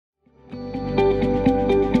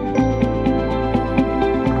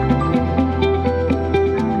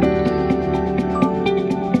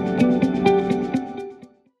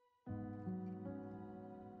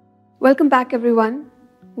Welcome back, everyone.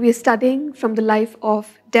 We are studying from the life of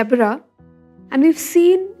Deborah, and we've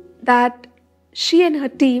seen that she and her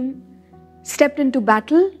team stepped into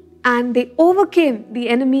battle and they overcame the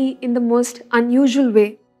enemy in the most unusual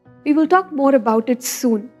way. We will talk more about it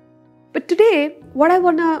soon. But today, what I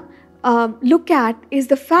want to look at is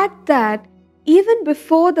the fact that even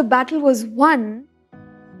before the battle was won,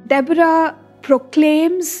 Deborah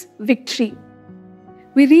proclaims victory.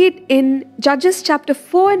 We read in Judges chapter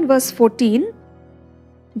 4 and verse 14,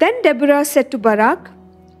 "Then Deborah said to Barak,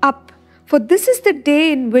 'Up, for this is the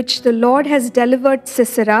day in which the Lord has delivered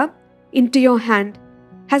Sisera into your hand.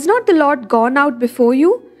 Has not the Lord gone out before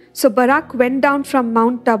you?' So Barak went down from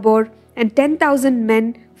Mount Tabor and 10,000 men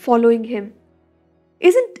following him."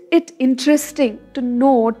 Isn't it interesting to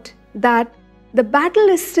note that the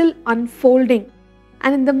battle is still unfolding,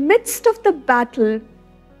 and in the midst of the battle,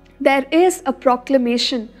 there is a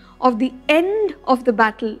proclamation of the end of the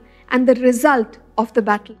battle and the result of the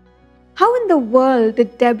battle. How in the world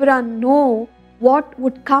did Deborah know what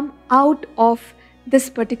would come out of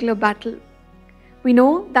this particular battle? We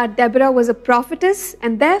know that Deborah was a prophetess,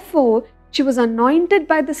 and therefore she was anointed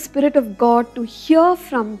by the Spirit of God to hear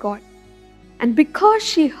from God. And because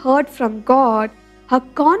she heard from God, her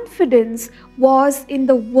confidence was in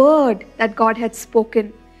the word that God had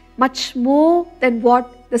spoken, much more than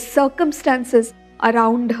what the circumstances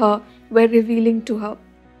around her were revealing to her.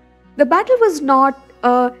 The battle was not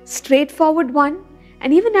a straightforward one,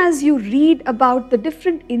 and even as you read about the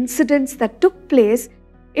different incidents that took place,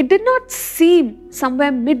 it did not seem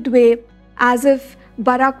somewhere midway as if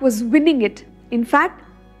Barak was winning it. In fact,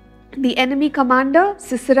 the enemy commander,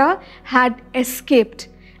 Sisera, had escaped,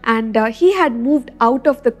 and he had moved out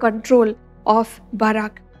of the control of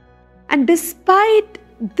Barak. And despite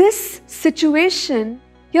this situation,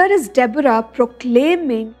 here is Deborah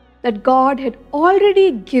proclaiming that God had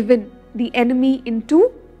already given the enemy into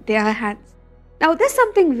their hands. Now, there's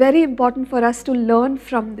something very important for us to learn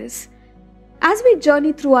from this. As we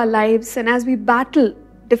journey through our lives and as we battle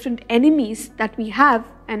different enemies that we have,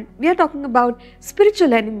 and we are talking about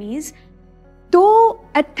spiritual enemies, though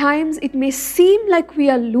at times it may seem like we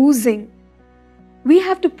are losing, we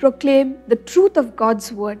have to proclaim the truth of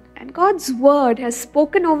God's word. And God's word has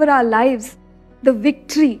spoken over our lives the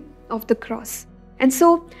victory of the cross. And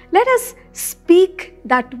so let us speak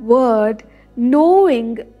that word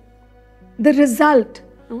knowing the result,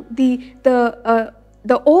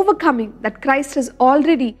 the overcoming that Christ has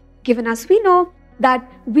already given us. We know that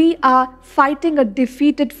we are fighting a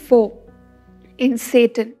defeated foe in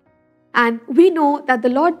Satan. And we know that the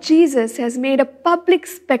Lord Jesus has made a public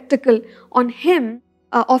spectacle on him,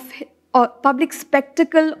 public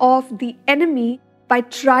spectacle of the enemy by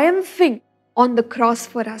triumphing on the cross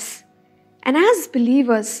for us. And as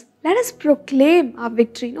believers, let us proclaim our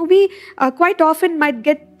victory. We quite often might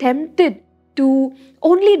get tempted to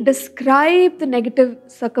only describe the negative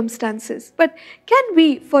circumstances. But can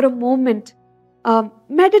we, for a moment,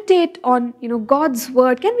 meditate on God's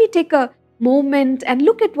word? Can we take a moment and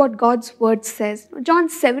look at what God's word says? John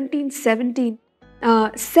 17:17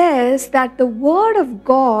 says that the word of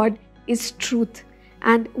God is truth,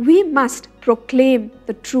 and we must proclaim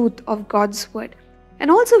the truth of God's word. And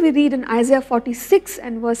also we read in Isaiah 46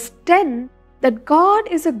 and verse 10 that God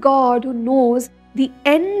is a God who knows the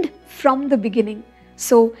end from the beginning.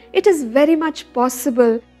 So it is very much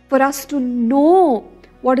possible for us to know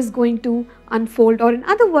what is going to unfold, or in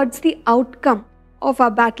other words, the outcome of our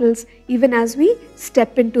battles even as we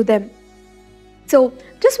step into them. So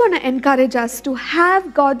just want to encourage us to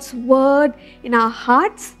have God's word in our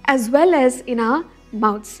hearts as well as in our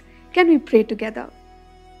mouths. Can we pray together?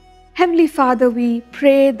 Heavenly Father, we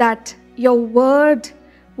pray that your word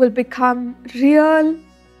will become real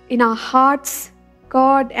in our hearts,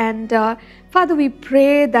 God. And Father, we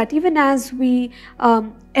pray that even as we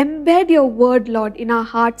embed your word, Lord, in our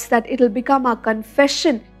hearts, that it'll become our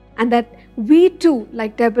confession, and that we too,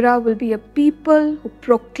 like Deborah, will be a people who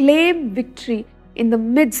proclaim victory in the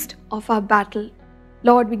midst of our battle.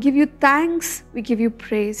 Lord, we give you thanks, we give you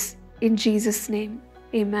praise. In Jesus' name,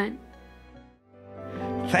 amen.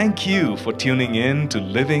 Thank you for tuning in to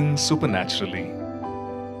Living Supernaturally.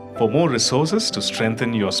 For more resources to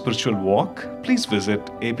strengthen your spiritual walk, please visit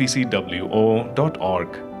apcwo.org.